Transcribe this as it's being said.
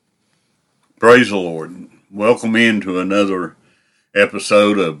Praise the Lord. Welcome into another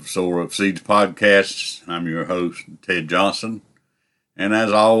episode of Sower of Seeds podcast. I'm your host, Ted Johnson. And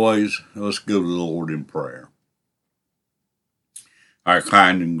as always, let's go to the Lord in prayer. Our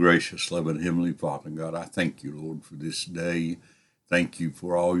kind and gracious, loving Heavenly Father, God, I thank you, Lord, for this day. Thank you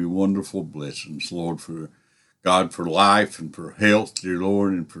for all your wonderful blessings, Lord, for God, for life and for health, dear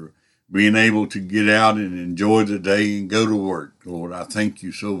Lord, and for being able to get out and enjoy the day and go to work. Lord, I thank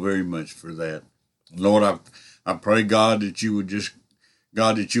you so very much for that. Lord, I pray, God, that you would just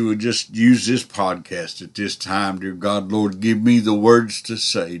use this podcast at this time, dear God. Lord, give me the words to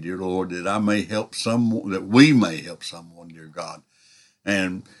say, dear Lord, that we may help someone, dear God,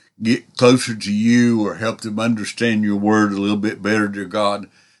 and get closer to you or help them understand your word a little bit better, dear God.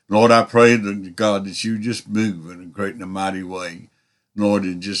 Lord, I pray, God, that you just move in a great and a mighty way. Lord,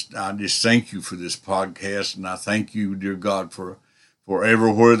 I just thank you for this podcast, and I thank you, dear God, for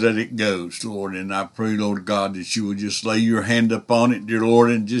everywhere that it goes, Lord. And I pray, Lord God, that you would just lay your hand upon it, dear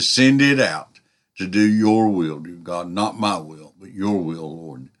Lord, and just send it out to do your will, dear God. Not my will, but your will,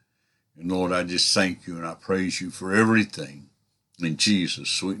 Lord. And Lord, I just thank you and I praise you for everything. In Jesus'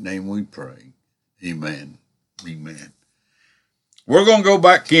 sweet name we pray. Amen. Amen. We're going to go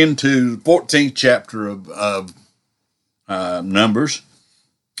back into the 14th chapter of Numbers,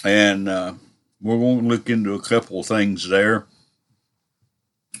 and we're going to look into a couple of things there.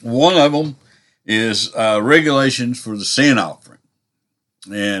 One of them is regulations for the sin offering,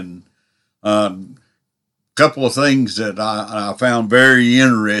 and a couple of things that I found very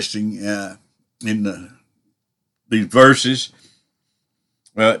interesting in these verses.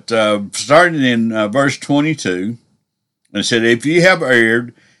 But starting in verse 22, it said, "If ye have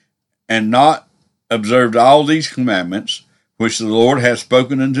erred and not observed all these commandments, which the Lord hath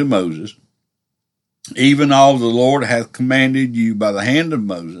spoken unto Moses, even all the Lord hath commanded you by the hand of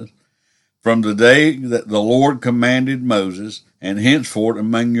Moses, from the day that the Lord commanded Moses, and henceforth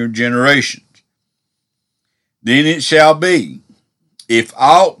among your generations. Then it shall be, if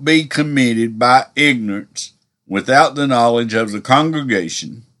aught be committed by ignorance, without the knowledge of the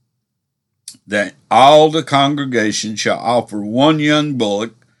congregation, that all the congregation shall offer one young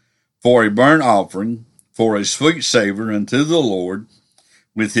bullock for a burnt offering, for a sweet savor unto the Lord,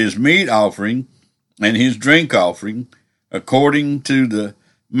 with his meat offering and his drink offering, according to the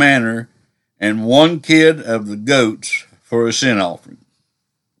manner, and one kid of the goats for a sin offering."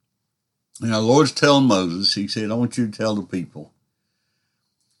 Now, the Lord's telling Moses, he said, I want you to tell the people.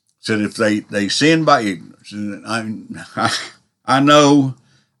 He said, if they sin by ignorance, and I know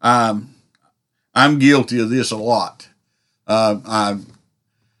I'm guilty of this a lot.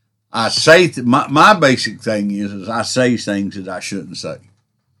 I say, my basic thing is I say things that I shouldn't say.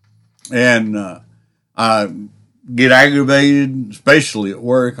 And I get aggravated, especially at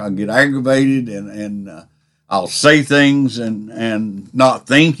work. I get aggravated and I'll say things and not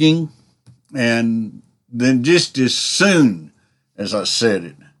thinking. And then just as soon as I said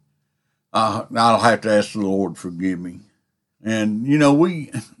it, I'll have to ask the Lord to forgive me. And, you know,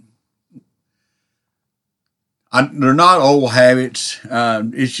 they're not old habits.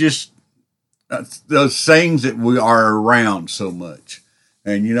 It's just those things that we are around so much.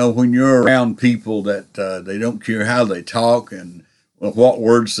 And, you know, when you're around people that they don't care how they talk and what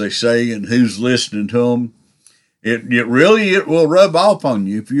words they say and who's listening to them, it will rub off on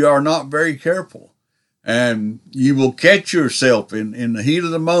you if you are not very careful. And you will catch yourself in the heat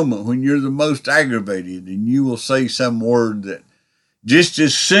of the moment when you're the most aggravated, and you will say some word that just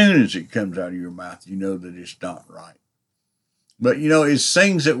as soon as it comes out of your mouth, you know that it's not right. But, you know, it's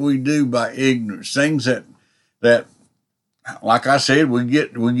things that we do by ignorance, things that like I said, we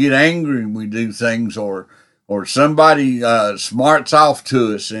get angry and we do things, or somebody smarts off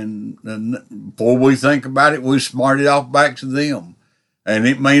to us, and before we think about it, we smart it off back to them. And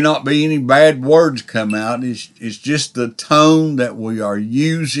it may not be any bad words come out. It's just the tone that we are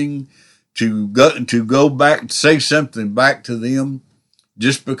using to go back and say something back to them,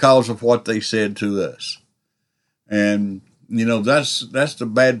 just because of what they said to us. And, you know, that's the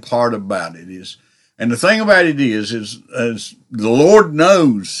bad part about it is, and the thing about it is the Lord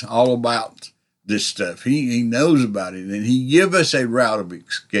knows all about this stuff. He knows about it, and he give us a route of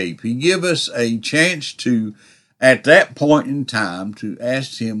escape. He give us a chance to, at that point in time, to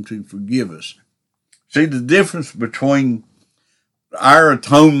ask him to forgive us. See, the difference between our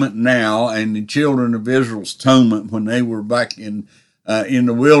atonement now and the children of Israel's atonement when they were back in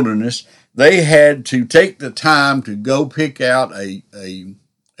the wilderness, they had to take the time to go pick out a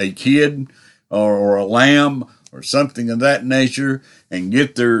kid or a lamb or something of that nature and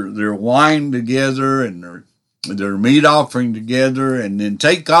get their wine together and their meat offering together, and then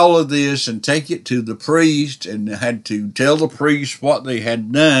take all of this and take it to the priest, and had to tell the priest what they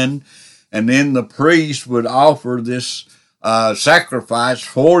had done, and then the priest would offer this sacrifice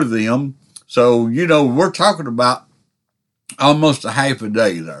for them. So, we're talking about almost a half a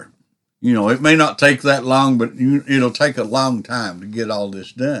day there. It may not take that long, but it'll take a long time to get all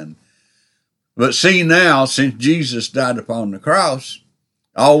this done. But see now, since Jesus died upon the cross,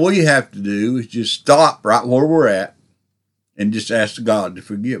 all we have to do is just stop right where we're at and just ask God to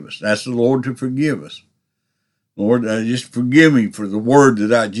forgive us. Ask the Lord to forgive us. Lord, just forgive me for the word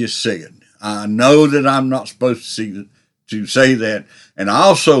that I just said. I know that I'm not supposed to say that. And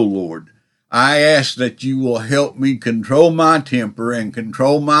also, Lord, I ask that you will help me control my temper and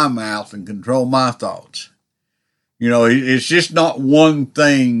control my mouth and control my thoughts. It's just not one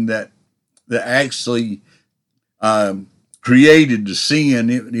thing that actually created the sin.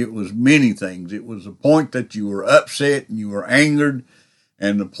 It was many things. It was the point that you were upset and you were angered,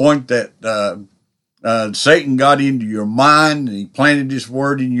 and the point that Satan got into your mind, and he planted this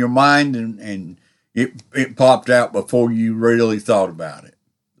word in your mind, and it popped out before you really thought about it.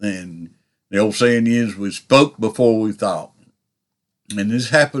 And the old saying is, we spoke before we thought. And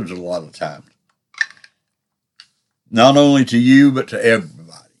this happens a lot of times. Not only to you, but to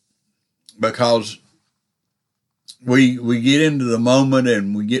everybody. Because we get into the moment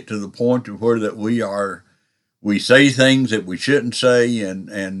and we get to the point of where that we say things that we shouldn't say,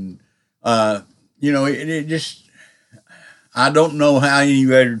 and it just, I don't know how any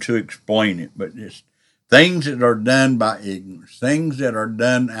better to explain it, but just things that are done by ignorance, things that are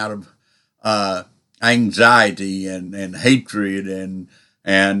done out of anxiety and hatred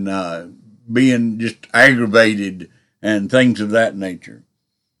and being just aggravated and things of that nature.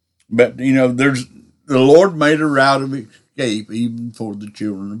 But, the Lord made a route of escape even for the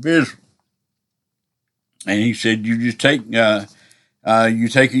children of Israel. And he said, you just take a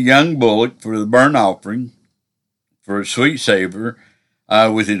young bullock for the burnt offering, for a sweet savor,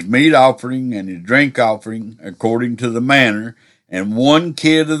 with his meat offering and his drink offering according to the manner, and one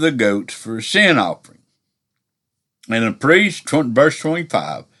kid of the goats for a sin offering. And the priest, verse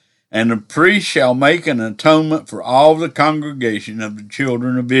 25, and the priest shall make an atonement for all the congregation of the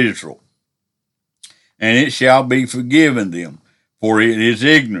children of Israel, and it shall be forgiven them, for it is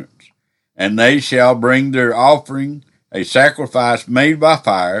ignorance. And they shall bring their offering, a sacrifice made by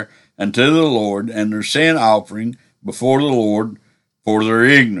fire, unto the Lord, and their sin offering before the Lord for their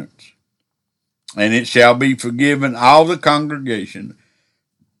ignorance. And it shall be forgiven all the congregation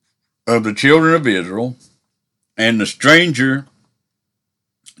of the children of Israel, and the stranger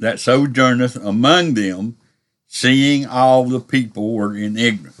that sojourneth among them, seeing all the people were in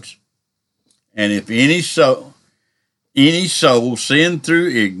ignorance. And if any soul sin through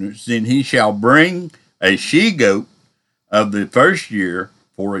ignorance, then he shall bring a she-goat of the first year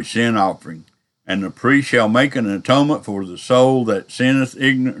for a sin offering. And the priest shall make an atonement for the soul that sinneth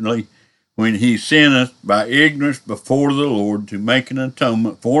ignorantly, when he sinneth by ignorance before the Lord, to make an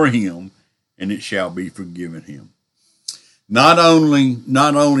atonement for him, and it shall be forgiven him. Not only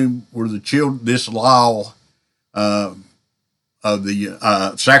were the children, this law of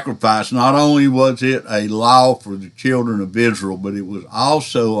the sacrifice, not only was it a law for the children of Israel, but it was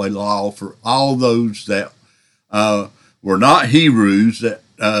also a law for all those that were not Hebrews that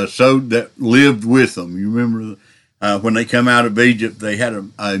lived with them. You remember when they come out of Egypt, they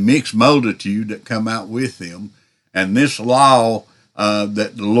had a mixed multitude that come out with them, and this law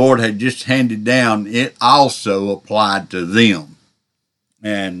that the Lord had just handed down, it also applied to them.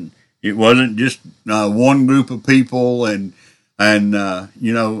 And it wasn't just one group of people, and it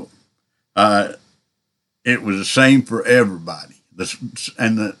was the same for everybody. It's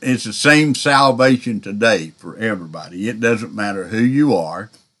the same salvation today for everybody. It doesn't matter who you are.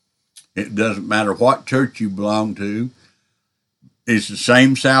 It doesn't matter what church you belong to. It's the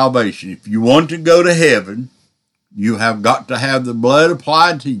same salvation. If you want to go to heaven, you have got to have the blood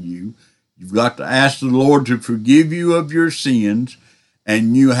applied to you. You've got to ask the Lord to forgive you of your sins,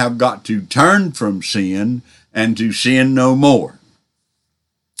 and you have got to turn from sin and to sin no more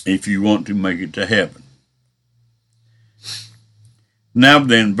if you want to make it to heaven. Now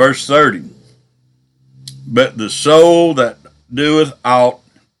then, verse 30. But the soul that doeth aught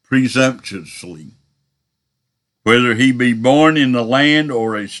presumptuously, whether he be born in the land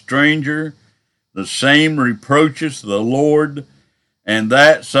or a stranger, the same reproacheth the Lord, and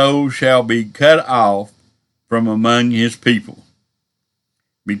that soul shall be cut off from among his people.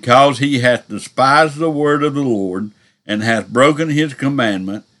 Because he hath despised the word of the Lord, and hath broken his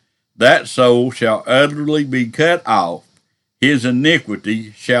commandment, that soul shall utterly be cut off, his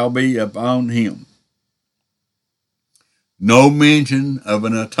iniquity shall be upon him. No mention of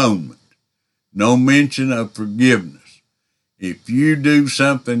an atonement. No mention of forgiveness. If you do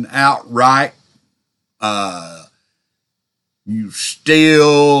something outright, you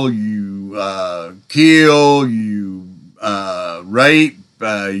steal, you kill, you rape,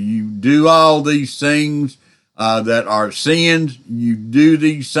 you do all these things that are sins. You do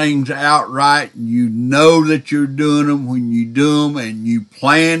these things outright. You know that you're doing them when you do them, and you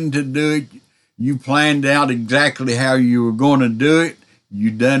plan to do it. You planned out exactly how you were going to do it.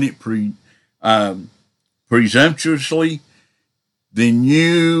 You done it presumptuously. Then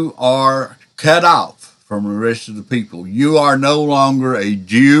you are cut off from the rest of the people. You are no longer a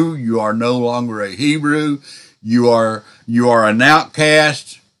Jew. You are no longer a Hebrew. You are an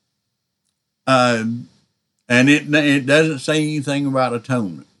outcast. And it doesn't say anything about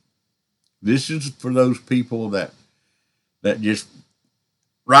atonement. This is for those people that just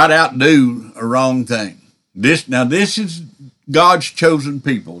right out do a wrong thing. This is God's chosen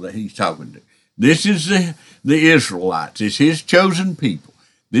people that he's talking to. This is the Israelites. It's his chosen people.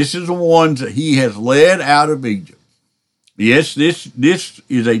 This is the ones that he has led out of Egypt. Yes, this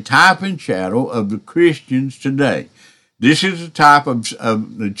is a type and shadow of the Christians today. This is a type of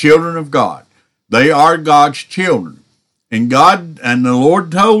the children of God. They are God's children. And God and the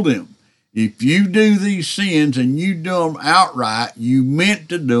Lord told them, if you do these sins and you do them outright, you meant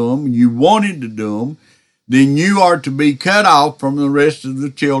to do them, you wanted to do them, then you are to be cut off from the rest of the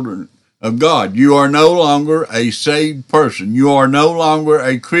children of God. You are no longer a saved person. You are no longer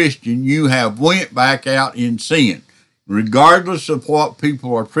a Christian. You have went back out in sin. Regardless of what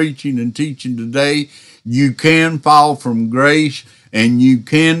people are preaching and teaching today, you can fall from grace and you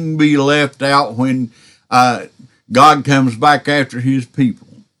can be left out when God comes back after his people.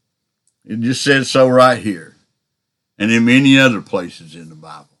 It just says so right here and in many other places in the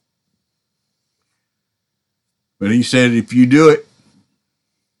Bible. But he said if you do it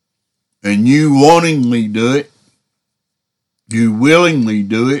and you wantingly do it, you willingly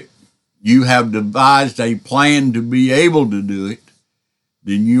do it, you have devised a plan to be able to do it,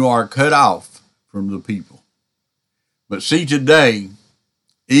 then you are cut off from the people. But see, today,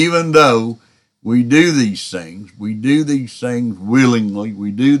 even though we do these things willingly,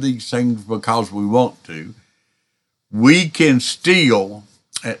 we do these things because we want to, we can still,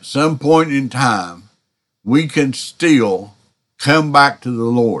 at some point in time, we can still come back to the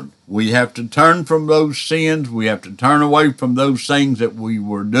Lord. We have to turn from those sins. We have to turn away from those things that we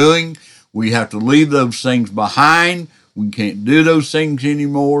were doing. We have to leave those things behind. We can't do those things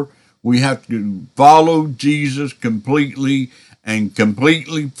anymore. We have to follow Jesus completely and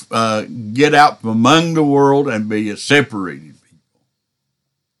completely get out from among the world and be a separated people.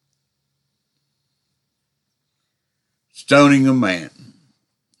 Stoning a man.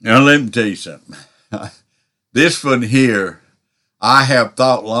 Now let me tell you something. This one here, I have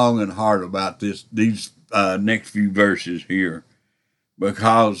thought long and hard about these next few verses here,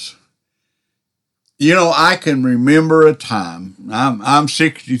 because I can remember a time. I'm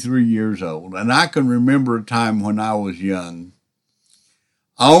 63 years old, and I can remember a time when I was young.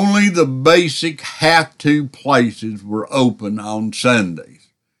 Only the basic have-to places were open on Sundays.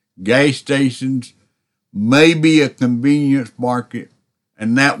 Gas stations, maybe a convenience market,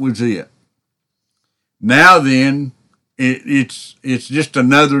 and that was it. Now then, it's just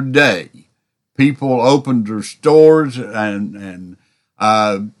another day. People open their stores and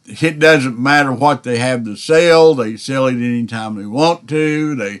it doesn't matter what they have to sell. They sell it anytime they want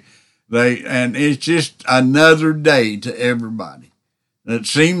to. And it's just another day to everybody. It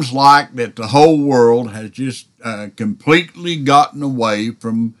seems like that the whole world has just completely gotten away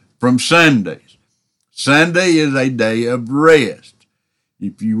from Sundays. Sunday is a day of rest.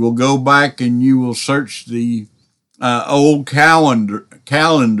 If you will go back and you will search the old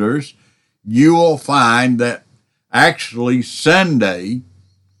calendars, you will find that actually Sunday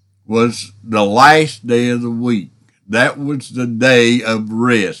was the last day of the week. That was the day of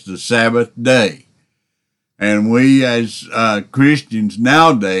rest, the Sabbath day. And we as Christians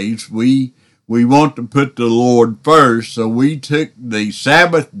nowadays, we want to put the Lord first, so we took the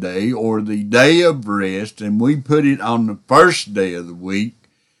Sabbath day or the day of rest and we put it on the first day of the week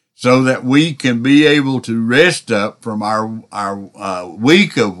so that we can be able to rest up from our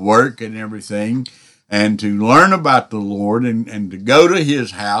week of work and everything, and to learn about the Lord and to go to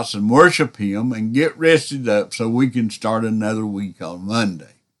his house and worship him and get rested up so we can start another week on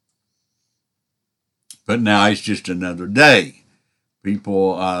Monday. But now it's just another day.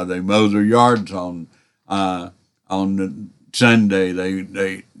 People, they mow their yards on the Sunday.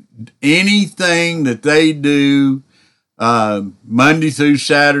 They anything that they do Monday through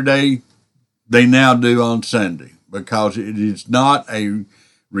Saturday, they now do on Sunday. because it is not a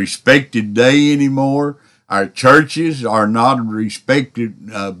respected day anymore. Our churches are not a respected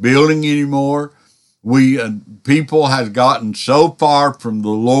building anymore. People have gotten so far from the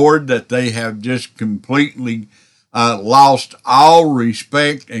Lord that they have just completely lost all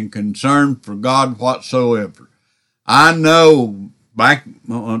respect and concern for God whatsoever. I know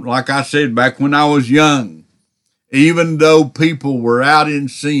like I said, back when I was young, even though people were out in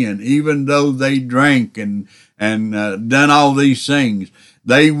sin, even though they drank and done all these things,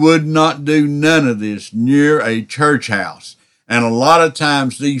 they would not do none of this near a church house. And a lot of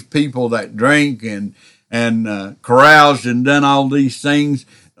times these people that drank and caroused and done all these things,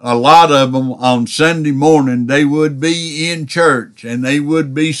 a lot of them on Sunday morning, they would be in church and they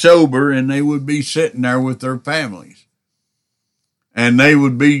would be sober and they would be sitting there with their families. And they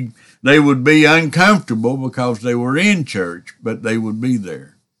would be uncomfortable because they were in church, but they would be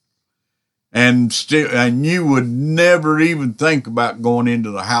there. And you would never even think about going into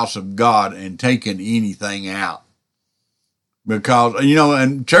the house of God and taking anything out. Because,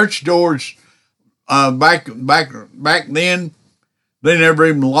 and church doors, back then, they never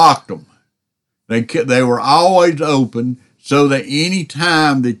even locked them. They were always open, so that any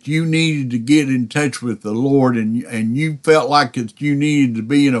time that you needed to get in touch with the Lord and you felt like that you needed to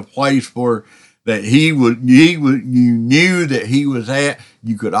be in a place where that you knew that he was at,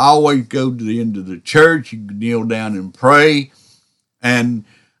 you could always go to the end of the church. You could kneel down and pray, and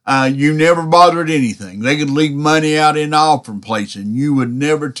you never bothered anything. They could leave money out in the offering place, and you would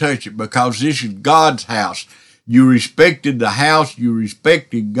never touch it because this is God's house. You respected the house, you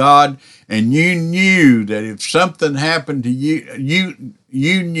respected God, and you knew that if something happened to you,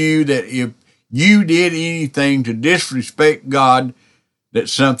 you knew that if you did anything to disrespect God, that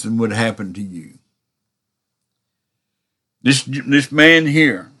something would happen to you. This man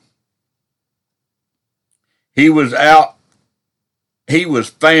here, he was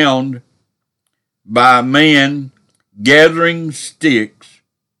found by a man gathering sticks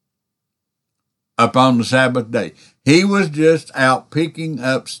up on the Sabbath day. He was just out picking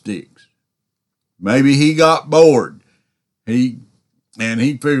up sticks. Maybe he got bored. He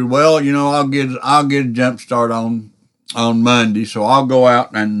figured, well, I'll get a jump start on Monday, so I'll go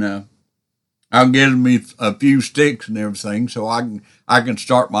out and I'll get me a few sticks and everything, so I can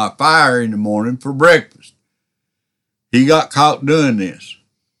start my fire in the morning for breakfast. He got caught doing this.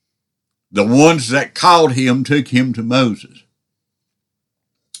 The ones that caught him took him to Moses.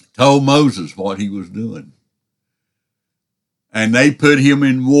 Told Moses what he was doing. And they put him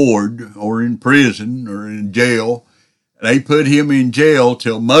in ward or in prison or in jail. They put him in jail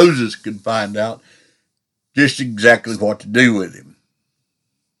till Moses could find out just exactly what to do with him.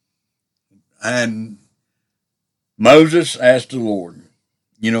 And Moses asked the Lord,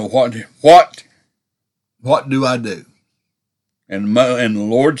 what do I do? And the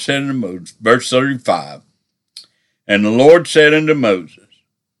Lord said unto Moses, verse 35, and the Lord said unto Moses,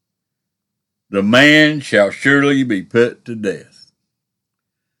 the man shall surely be put to death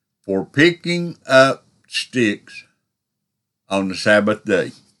for picking up sticks on the Sabbath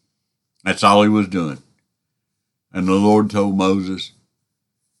day. That's all he was doing. And the Lord told Moses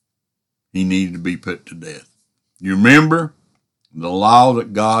he needed to be put to death. You remember the law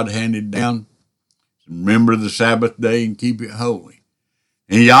that God handed down? Remember the Sabbath day and keep it holy.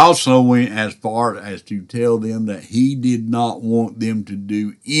 And he also went as far as to tell them that he did not want them to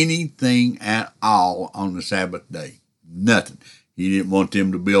do anything at all on the Sabbath day. Nothing. He didn't want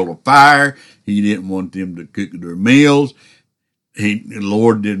them to build a fire. He didn't want them to cook their meals. The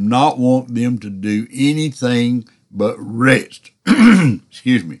Lord did not want them to do anything but rest.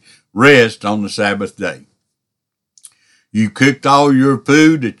 Rest on the Sabbath day. You cooked all your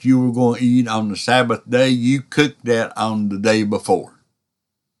food that you were going to eat on the Sabbath day. You cooked that on the day before.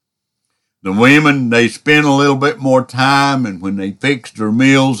 The women, they spent a little bit more time, and when they fixed their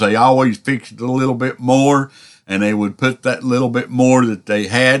meals, they always fixed a little bit more, and they would put that little bit more that they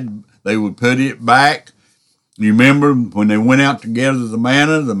had, they would put it back. You remember when they went out to gather the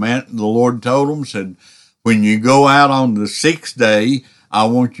manna, the Lord told them, said, when you go out on the sixth day, I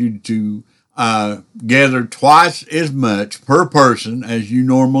want you to gather twice as much per person as you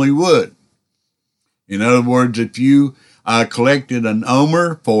normally would. In other words, if you collected an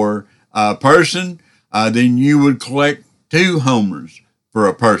omer for a person, then you would collect 2 homers for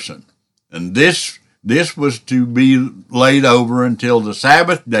a person. And this was to be laid over until the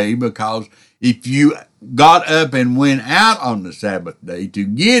Sabbath day, because if you got up and went out on the Sabbath day to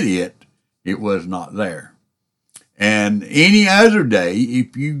get it, it was not there. And any other day,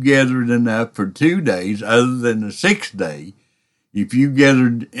 if you gathered enough for 2 days, other than the 6th day, if you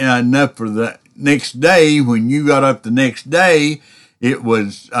gathered enough for next day, when you got up the next day, it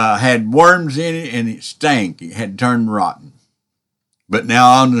was had worms in it and it stank. It had turned rotten. But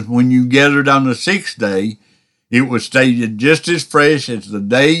now when you gathered on the 6th day, it was stayed just as fresh as the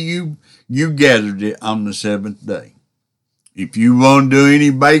day you gathered it on the 7th day. If you want to do any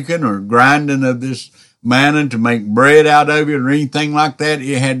baking or grinding of this manna to make bread out of it or anything like that,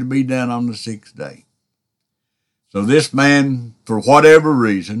 it had to be done on the 6th day. So this man, for whatever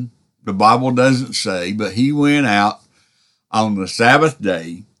reason, the Bible doesn't say, but he went out on the Sabbath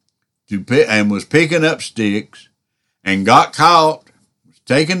day and was picking up sticks and got caught, was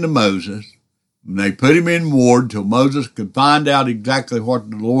taken to Moses, and they put him in ward till Moses could find out exactly what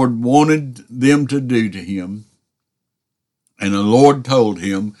the Lord wanted them to do to him. And the Lord told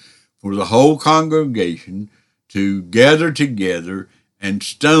him for the whole congregation to gather together and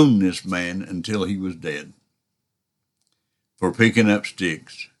stone this man until he was dead for picking up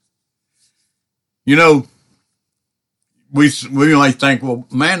sticks. You know, we might think, well,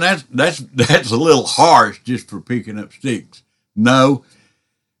 man, that's a little harsh just for picking up sticks. No,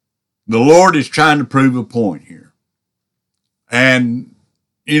 the Lord is trying to prove a point here. And,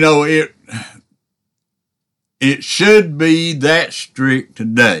 you know, it should be that strict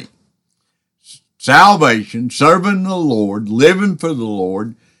today. Salvation, serving the Lord, living for the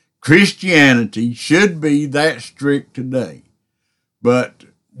Lord, Christianity should be that strict today. But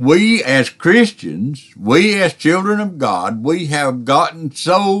we as Christians, we as children of God, we have gotten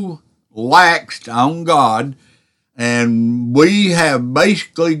so laxed on God, and we have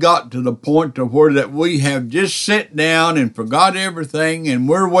basically got to the point to where that we have just sat down and forgot everything, and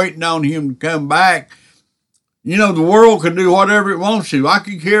we're waiting on him to come back. You know, the world can do whatever it wants to. I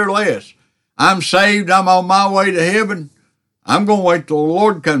could care less. I'm saved. I'm on my way to heaven. I'm going to wait till the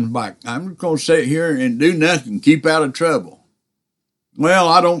Lord comes back. I'm just going to sit here and do nothing, keep out of trouble. Well,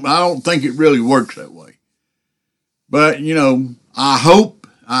 I don't think it really works that way. But, you know, I hope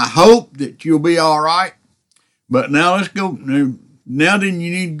that you'll be all right. But now let's go. Now then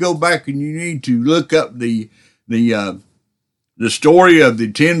you need to go back and you need to look up the story of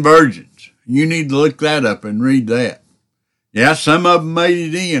the 10 virgins. You need to look that up and read that. Yeah, some of them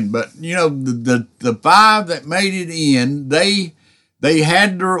made it in, but you know, the 5 that made it in, they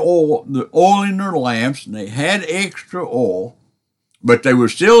had the oil in their lamps, and they had extra oil, but they were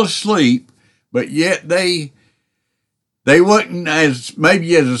still asleep, but yet they wasn't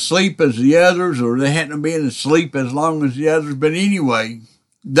maybe as asleep as the others, or they hadn't been asleep as long as the others, but anyway,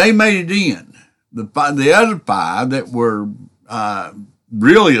 they made it in. The other 5 that were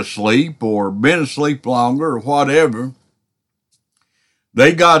really asleep or been asleep longer or whatever,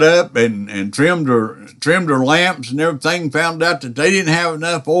 they got up and trimmed their lamps and everything, and found out that they didn't have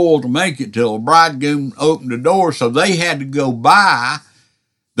enough oil to make it till the bridegroom opened the door, so they had to go back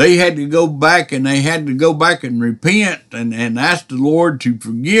and repent and ask the Lord to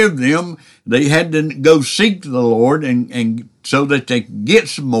forgive them. They had to go seek the Lord and so that they could get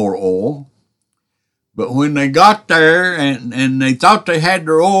some more oil. But when they got there and they thought they had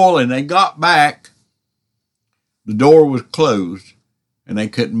their oil and they got back, the door was closed and they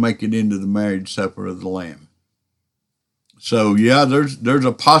couldn't make it into the marriage supper of the Lamb. So yeah, there's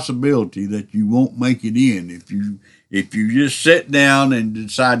a possibility that you won't make it in if you just sit down and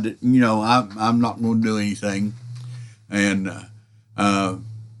decide that, you know, I'm not going to do anything, and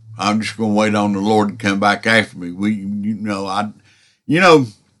I'm just going to wait on the Lord to come back after me.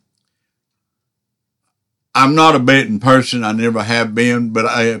 I'm not a betting person. I never have been, but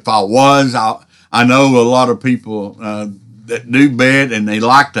if I was, I know a lot of people that do bet, and they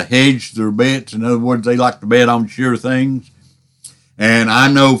like to hedge their bets. In other words, they like to bet on sure things. And I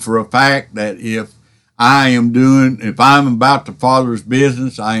know for a fact that if I'm about the Father's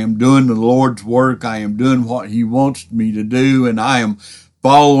business, I am doing the Lord's work, I am doing what He wants me to do, and I am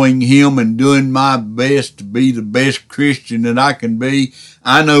following Him and doing my best to be the best Christian that I can be,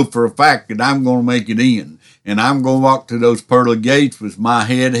 I know for a fact that I'm going to make it in. And I'm going to walk through those pearly gates with my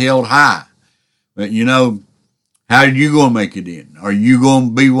head held high. But, you know, how are you going to make it in? Are you going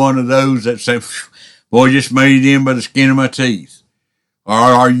to be one of those that say, boy, I just made it in by the skin of my teeth? Or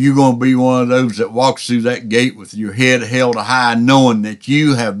are you going to be one of those that walks through that gate with your head held high, knowing that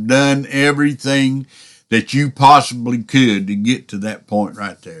you have done everything that you possibly could to get to that point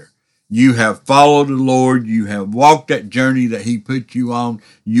right there? You have followed the Lord. You have walked that journey that He put you on.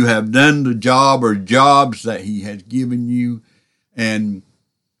 You have done the job or jobs that He has given you, and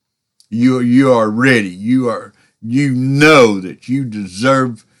you are ready. You know that you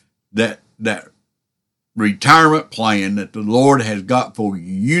deserve that retirement plan that the Lord has got for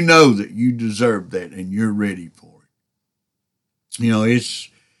you. You know that you deserve that, and you're ready for it. You know, it's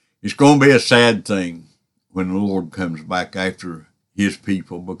it's going to be a sad thing when the Lord comes back after his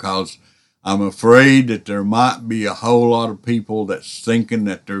people, because I'm afraid that there might be a whole lot of people that's thinking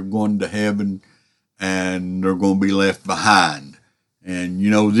that they're going to heaven and they're going to be left behind. And,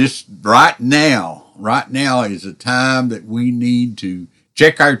 this right now is a time that we need to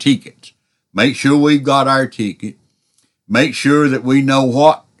check our tickets. Make sure we've got our ticket. Make sure that we know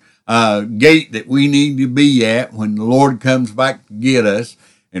what gate that we need to be at when the Lord comes back to get us,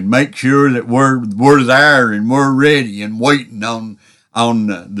 and make sure that we're there and we're ready and waiting on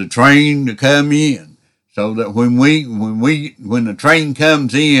the train to come in, so that when the train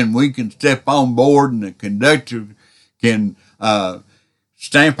comes in, we can step on board and the conductor can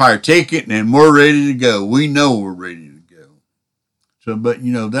stamp our ticket and we're ready to go. We know we're ready to go. So, but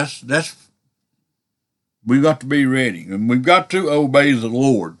that's we've got to be ready, and we've got to obey the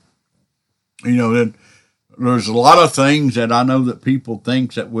Lord. That there's a lot of things that I know that people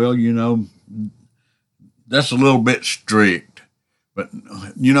think that, well, that's a little bit strict. But,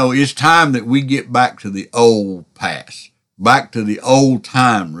 it's time that we get back to the old past, back to the old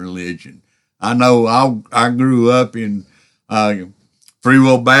time religion. I know I grew up in Free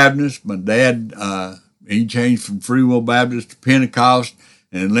Will Baptist. My dad, he changed from Free Will Baptist to Pentecost.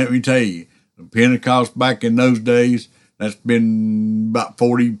 And let me tell you, the Pentecost back in those days, that's been about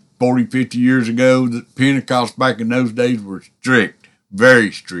 40, 50 years ago. The Pentecost back in those days were strict,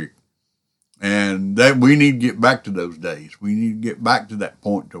 very strict. And that we need to get back to those days. We need to get back to that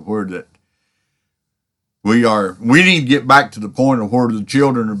point to where that we need to get back to the point of where the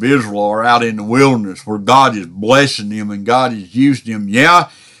children of Israel are out in the wilderness, where God is blessing them and God has used them. Yeah,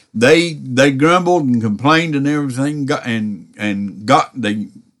 they grumbled and complained and everything,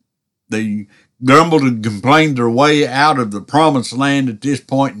 they grumbled and complained their way out of the promised land at this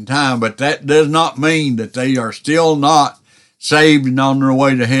point in time, but that does not mean that they are still not saved and on their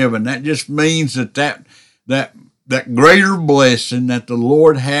way to heaven. That just means that greater blessing that the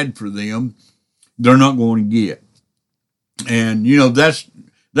Lord had for them, they're not going to get. And that's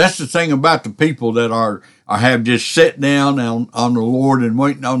the thing about the people that have just sat down on the Lord and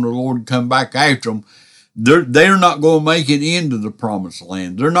waiting on the Lord to come back after them. They're not going to make it into the promised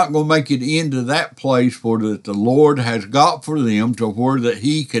land. They're not going to make it into that place where that the Lord has got for them, to where that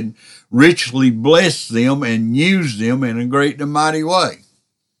he can richly bless them and use them in a great and mighty way.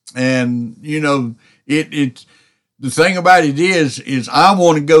 And, it's the thing about it is I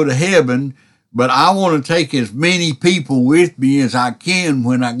want to go to heaven, but I want to take as many people with me as I can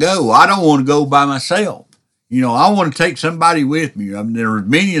when I go. I don't want to go by myself. I want to take somebody with me. There are as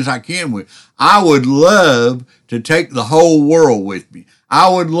many as I can with. I would love to take the whole world with me. I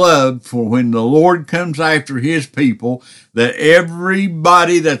would love for when the Lord comes after his people, that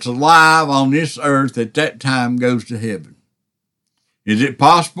everybody that's alive on this earth at that time goes to heaven. Is it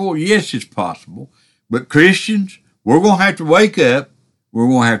possible? Yes, it's possible. But Christians, we're going to have to wake up. We're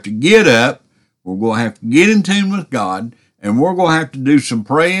going to have to get up. We're going to have to get in tune with God. And we're going to have to do some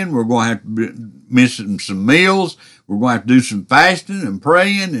praying. We're going to have to miss some meals. We're going to have to do some fasting and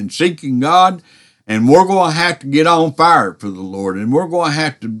praying and seeking God. And we're going to have to get on fire for the Lord. And we're going to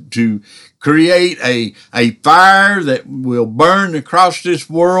have to create a fire that will burn across this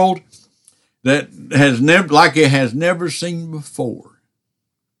world that has never seen before.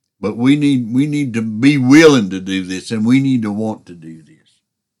 But we need to be willing to do this, and we need to want to do this.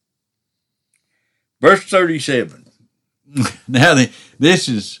 Verse 37. Now, this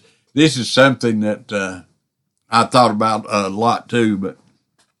is something that I thought about a lot too. But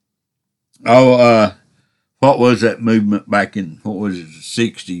what was that movement back in the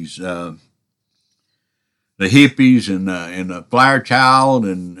 60s? The hippies and the flower child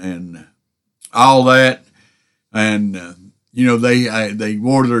and all that, and they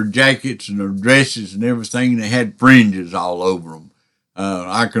wore their jackets and their dresses and everything. They had fringes all over them.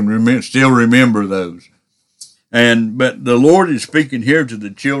 I can still remember those. But the Lord is speaking here to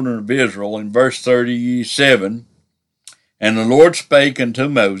the children of Israel in verse 37. And the Lord spake unto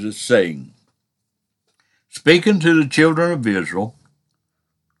Moses, saying, Speak unto the children of Israel,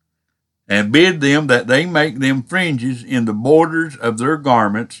 and bid them that they make them fringes in the borders of their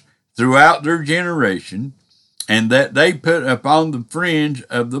garments throughout their generation, and that they put upon the fringe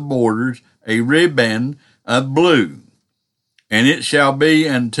of the borders a ribbon of blue. And it shall be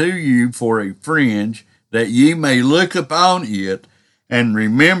unto you for a fringe, that ye may look upon it, and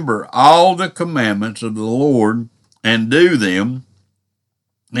remember all the commandments of the Lord, and do them,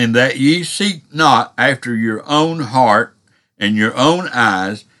 and that ye seek not after your own heart and your own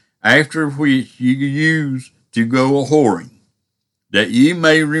eyes, after which ye use to go a-whoring, that ye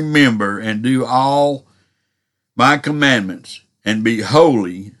may remember and do all my commandments, and be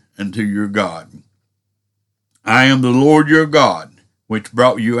holy and to your God. I am the Lord your God, which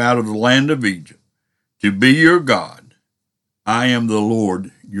brought you out of the land of Egypt, to be your God. I am the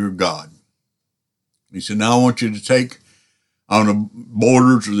Lord your God. He said, now I want you to take on the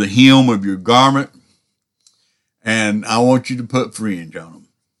borders of the hem of your garment, and I want you to put fringe on them.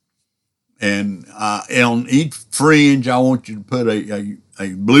 And on each fringe, I want you to put a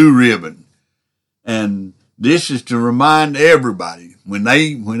blue ribbon. And this is to remind everybody, when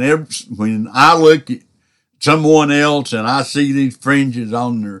I look at someone else and I see these fringes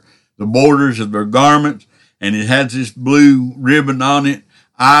on the borders of their garments, and it has this blue ribbon on it,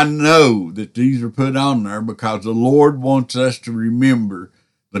 I know that these are put on there because the Lord wants us to remember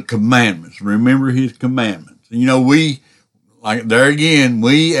the commandments, remember his commandments. And, we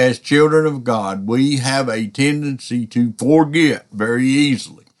as children of God, we have a tendency to forget very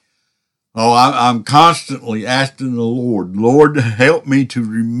easily. Oh, I'm constantly asking the Lord, help me to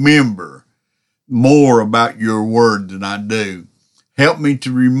remember more about your word than I do. Help me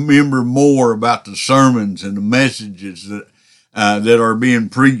to remember more about the sermons and the messages that are being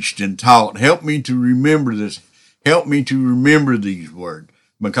preached and taught. Help me to remember this. Help me to remember these words,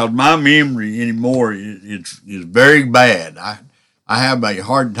 because my memory anymore is very bad. I have a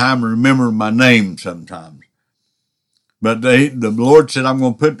hard time remembering my name sometimes. But the Lord said, I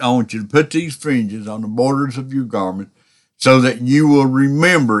want you to put these fringes on the borders of your garment so that you will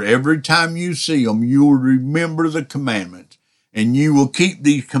remember every time you see them, you will remember the commandments, and you will keep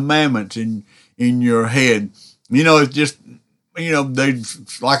these commandments in your head. It's just,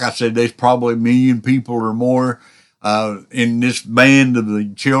 like I said, there's probably 1 million people or more in this band of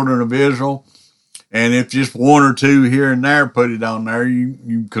the children of Israel. And if just one or two here and there put it on there,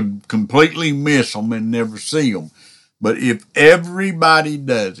 you could completely miss them and never see them. But if everybody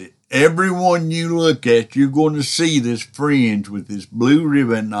does it, everyone you look at, you're going to see this fringe with this blue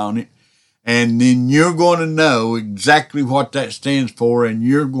ribbon on it, and then you're going to know exactly what that stands for, and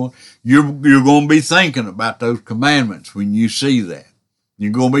you're going to be thinking about those commandments when you see that.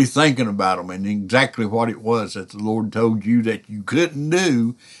 You're going to be thinking about them and exactly what it was that the Lord told you that you couldn't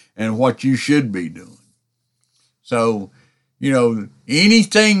do and what you should be doing. So,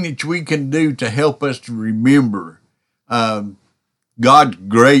 anything that we can do to help us to remember God's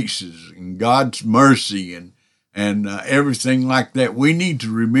graces and God's mercy and everything like that, we need to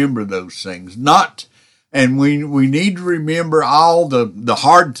remember those things. We need to remember all the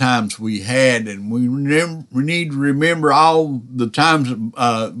hard times we had, and we need to remember all the times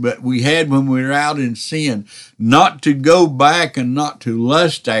that we had when we were out in sin, not to go back and not to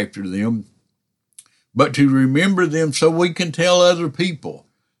lust after them, but to remember them so we can tell other people,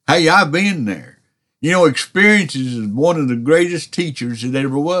 hey, I've been there. Experiences is one of the greatest teachers that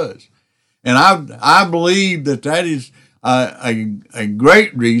ever was. And I believe that is a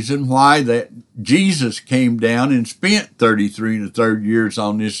great reason why that Jesus came down and spent 33 and a third years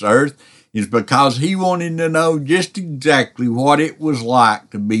on this earth, is because he wanted to know just exactly what it was like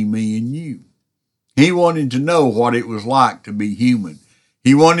to be me and you. He wanted to know what it was like to be human.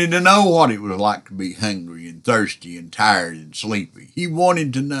 He wanted to know what it was like to be hungry and thirsty and tired and sleepy. He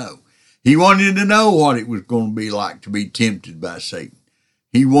wanted to know. He wanted to know what it was going to be like to be tempted by Satan.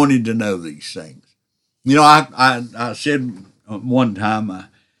 He wanted to know these things. I said one time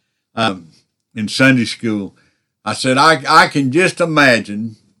in Sunday school, I said, I can just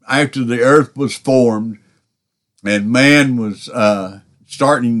imagine after the earth was formed and man was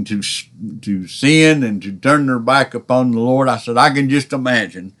starting to sin and to turn their back upon the Lord, I said, I can just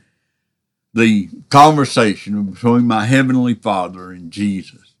imagine the conversation between my Heavenly Father and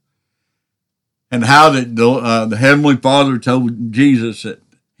Jesus. And how that the Heavenly Father told Jesus that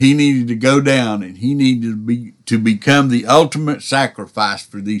he needed to go down and he needed to become the ultimate sacrifice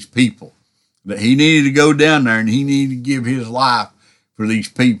for these people. That he needed to go down there and he needed to give his life for these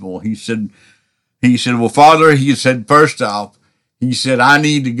people. He said, well, Father, he said, first off, he said, I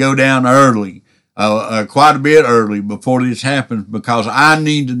need to go down early, quite a bit early before this happens, because I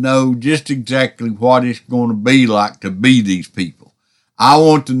need to know just exactly what it's going to be like to be these people. I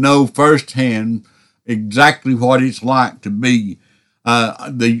want to know firsthand exactly what it's like to be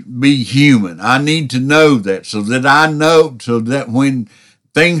human. I need to know that so that when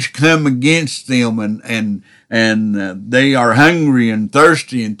things come against them and they are hungry and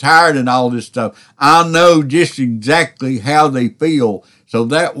thirsty and tired and all this stuff, I'll know just exactly how they feel, so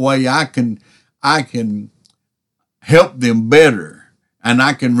that way I can help them better and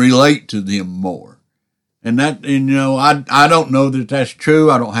I can relate to them more. And I don't know that that's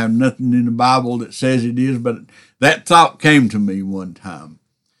true. I don't have nothing in the Bible that says it is, but that thought came to me one time.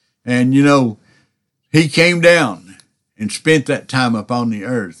 And, he came down and spent that time upon the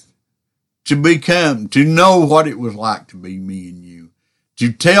earth. to know what it was like to be me and you,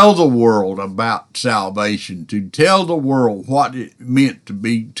 to tell the world about salvation, to tell the world what it meant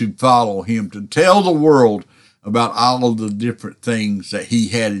to follow him, to tell the world about all of the different things that he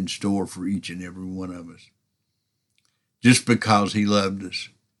had in store for each and every one of us. Just because he loved us.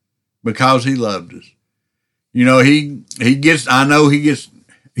 Because he loved us. You know, he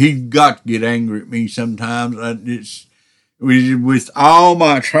got to get angry at me sometimes. With all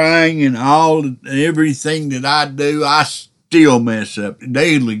my trying and everything that I do, I still mess up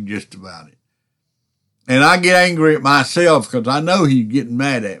daily just about it. And I get angry at myself because I know he's getting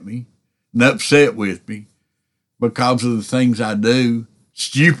mad at me and upset with me because of the things I do,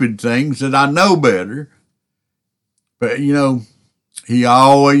 stupid things that I know better. But, you know, he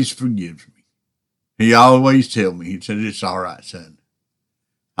always forgives me. He always tells me, he said, it's all right, son.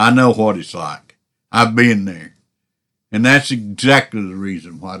 I know what it's like. I've been there. And that's exactly the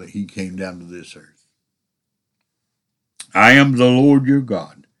reason why he came down to this earth. I am the Lord your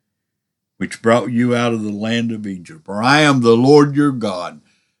God, which brought you out of the land of Egypt. Or I am the Lord your God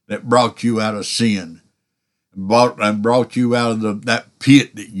that brought you out of sin. And brought you out of that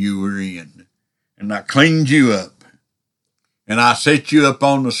pit that you were in. And I cleaned you up. And I set you up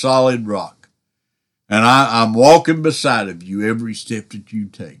on the solid rock. And I'm walking beside of you every step that you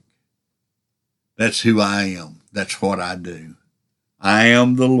take. That's who I am. That's what I do. I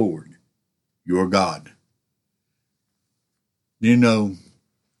am the Lord, your God. You know,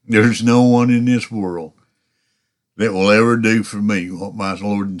 there's no one in this world that will ever do for me what my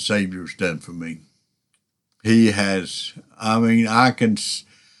Lord and Savior's done for me. He has, I can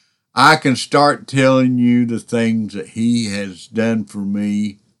start telling you the things that he has done for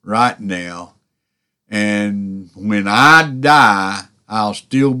me right now. And when I die, I'll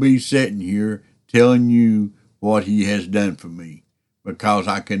still be sitting here telling you what he has done for me, because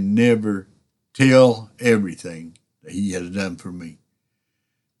I can never tell everything that he has done for me.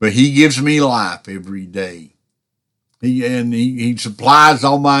 But he gives me life every day. He supplies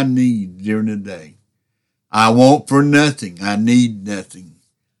all my needs during the day. I want for nothing. I need nothing.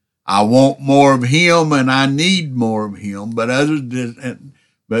 I want more of him and I need more of him. But other than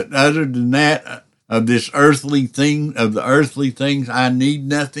that, of the earthly things, I need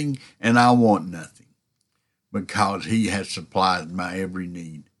nothing and I want nothing, because he has supplied my every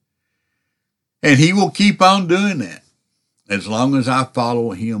need. And he will keep on doing that as long as I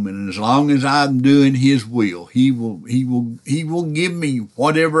follow him, and as long as I'm doing his will. He will give me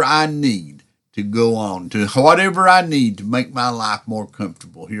whatever I need to go on, to whatever I need to make my life more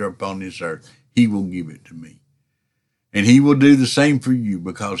comfortable here upon this earth. He will give it to me. And he will do the same for you,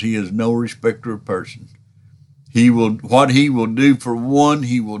 because he is no respecter of persons. What he will do for one,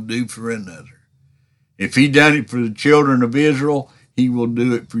 he will do for another. If he done it for the children of Israel, he will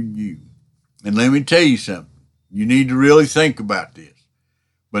do it for you. And let me tell you something. You need to really think about this.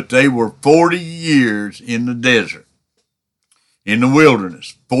 But they were 40 years in the desert, in the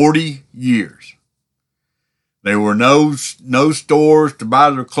wilderness, 40 years. There were no stores to buy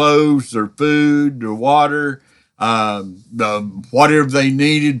their clothes, their food, their water, whatever they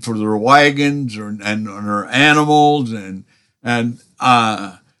needed for their wagons and their animals, and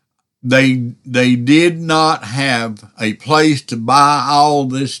they did not have a place to buy all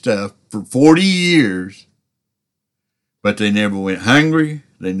this stuff for 40 years, but they never went hungry,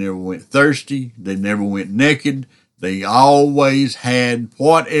 they never went thirsty, they never went naked. They always had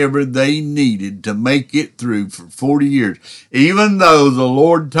whatever they needed to make it through for 40 years. Even though the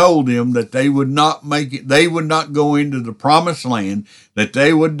Lord told them that they would not make it, they would not go into the promised land, that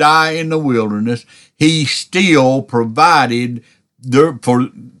they would die in the wilderness, he still provided their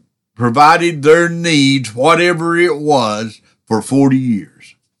needs, whatever it was, for 40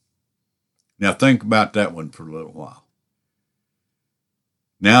 years. Now think about that one for a little while.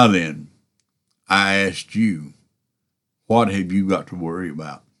 Now then, I asked you, what have you got to worry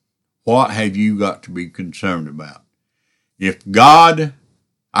about? What have you got to be concerned about? If God,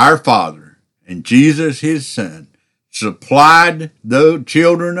 our Father, and Jesus, his Son, supplied the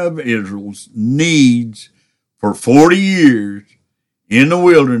children of Israel's needs for 40 years in the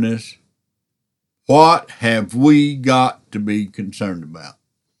wilderness, what have we got to be concerned about?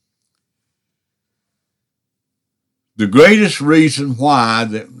 The greatest reason why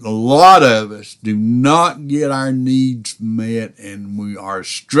that a lot of us do not get our needs met and we are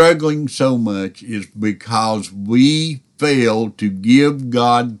struggling so much is because we fail to give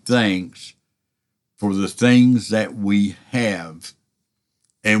God thanks for the things that we have.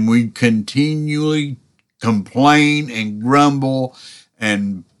 And we continually complain and grumble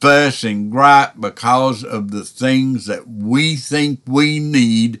and fuss and gripe because of the things that we think we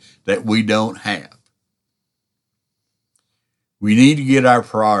need that we don't have. We need to get our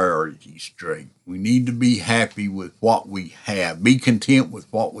priorities straight. We need to be happy with what we have. Be content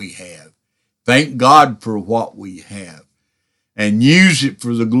with what we have. Thank God for what we have. And use it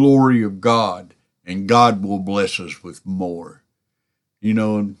for the glory of God. And God will bless us with more. You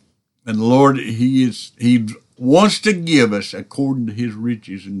know, and the Lord, He wants to give us according to His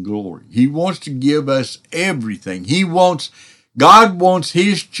riches and glory. He wants to give us everything. God wants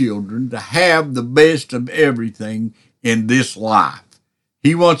His children to have the best of everything in this life.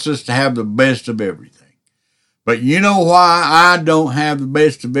 He wants us to have the best of everything. But you know why I don't have the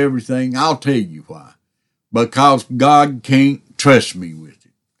best of everything? I'll tell you why. Because God can't trust me with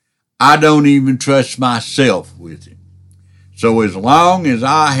it. I don't even trust myself with it. So as long as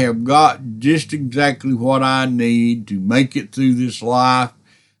I have got just exactly what I need to make it through this life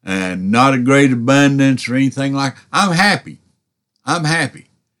and not a great abundance or anything like that, I'm happy. I'm happy.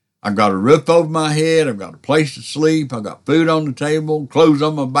 I've got a roof over my head. I've got a place to sleep. I've got food on the table, clothes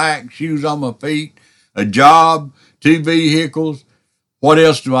on my back, shoes on my feet, a job, 2 vehicles. What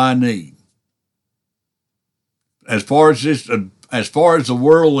else do I need? As far as the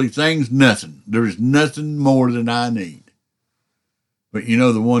worldly things, nothing. There's nothing more than I need. But you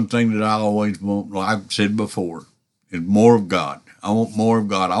know, the one thing that I always want, like I've said before, is more of God. I want more of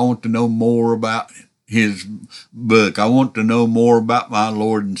God. I want to know more about His book. I want to know more about my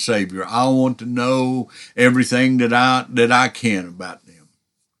Lord and Savior. I want to know everything that I can about them.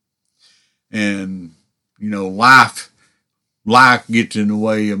 And you know, life gets in the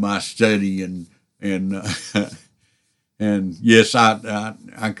way of my study, and and yes,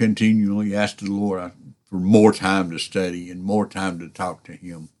 I continually ask the Lord for more time to study and more time to talk to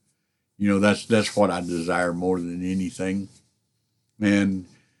Him. You know, that's what I desire more than anything. And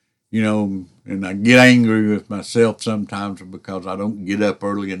you know, and I get angry with myself sometimes because I don't get up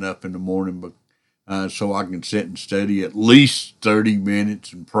early enough in the morning, but so I can sit and study at least 30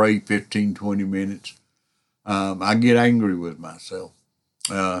 minutes and pray 15, 20 minutes. I get angry with myself.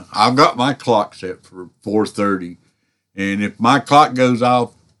 I've got my clock set for 4:30, and if my clock goes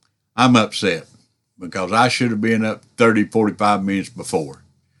off, I'm upset because I should have been up 30, 45 minutes before.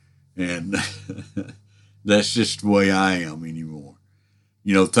 And that's just the way I am anymore.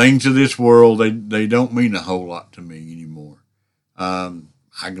 You know, things of this world, they don't mean a whole lot to me anymore. I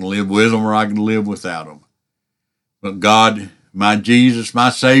can live with them or I can live without them. But God, my Jesus, my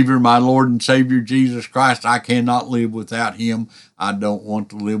Savior, my Lord and Savior Jesus Christ, I cannot live without Him. I don't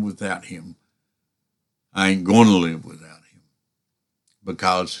want to live without Him. I ain't going to live without Him.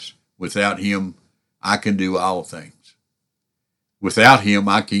 Because without Him, I can do all things. Without Him,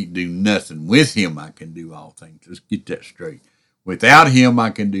 I can't do nothing. With Him, I can do all things. Let's get that straight. Without Him, I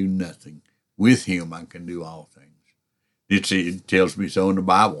can do nothing. With Him, I can do all things. It tells me so in the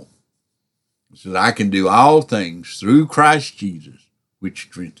Bible. It says, I can do all things through Christ Jesus, which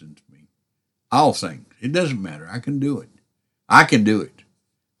strengthens me. All things. It doesn't matter. I can do it. I can do it.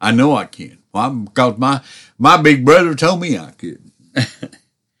 I know I can. Why? Because my big brother told me I could.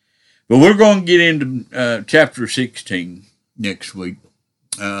 But we're going to get into chapter 16 next week.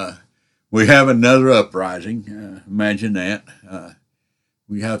 We have another uprising. Imagine that.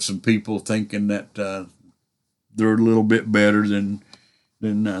 We have some people thinking that they're a little bit better than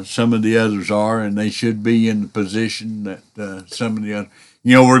some of the others are, and they should be in the position that some of the other.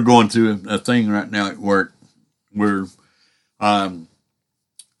 You know, we're going through a thing right now at work. We're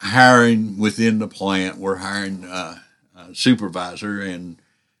hiring within the plant. We're hiring a supervisor, and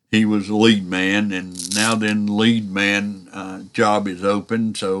he was the lead man, and now then the lead man job is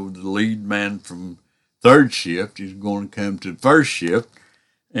open, so the lead man from third shift is going to come to first shift,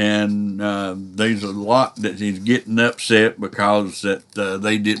 and there's a lot that he's getting upset because that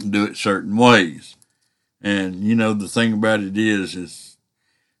they didn't do it certain ways. And, you know, the thing about it is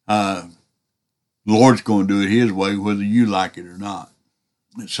the Lord's going to do it His way, whether you like it or not.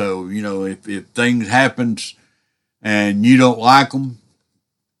 So, you know, if things happens and you don't like them,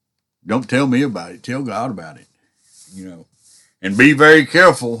 don't tell me about it. Tell God about it, you know. And be very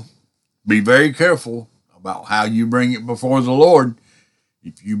careful. Be very careful about how you bring it before the Lord.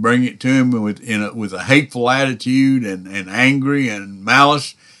 If you bring it to Him with a hateful attitude and angry and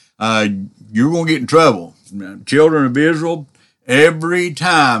malice, you're going to get in trouble. Now, children of Israel, every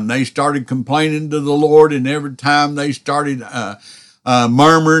time they started complaining to the Lord, and every time they started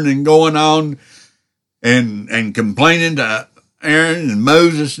murmuring and going on and complaining to Aaron and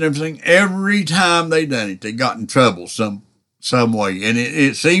Moses and everything, every time they done it, they got in trouble some way. And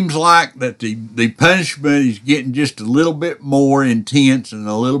it seems like that the punishment is getting just a little bit more intense and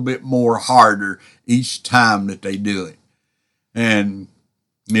a little bit more harder each time that they do it. And,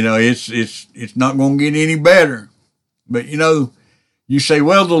 it's not going to get any better. But, you say,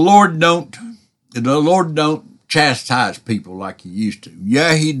 well, the Lord don't chastise people like he used to.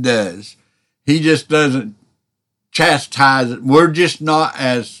 Yeah, he does. He just doesn't chastise it. We're just not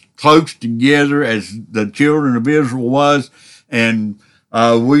as close together as the children of Israel was, and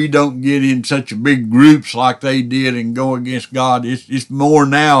we don't get in such a big groups like they did and go against God. It's more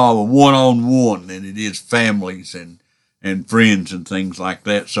now of a one-on-one than it is families and friends and things like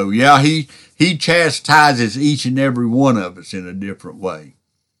that. So yeah, he chastises each and every one of us in a different way.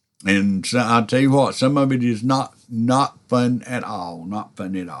 And so, I'll tell you what, some of it is not fun at all, not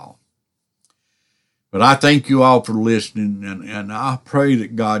fun at all. But I thank you all for listening, and I pray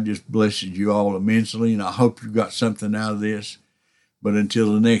that God just blesses you all immensely, and I hope you got something out of this. But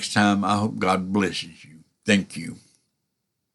until the next time, I hope God blesses you. Thank you.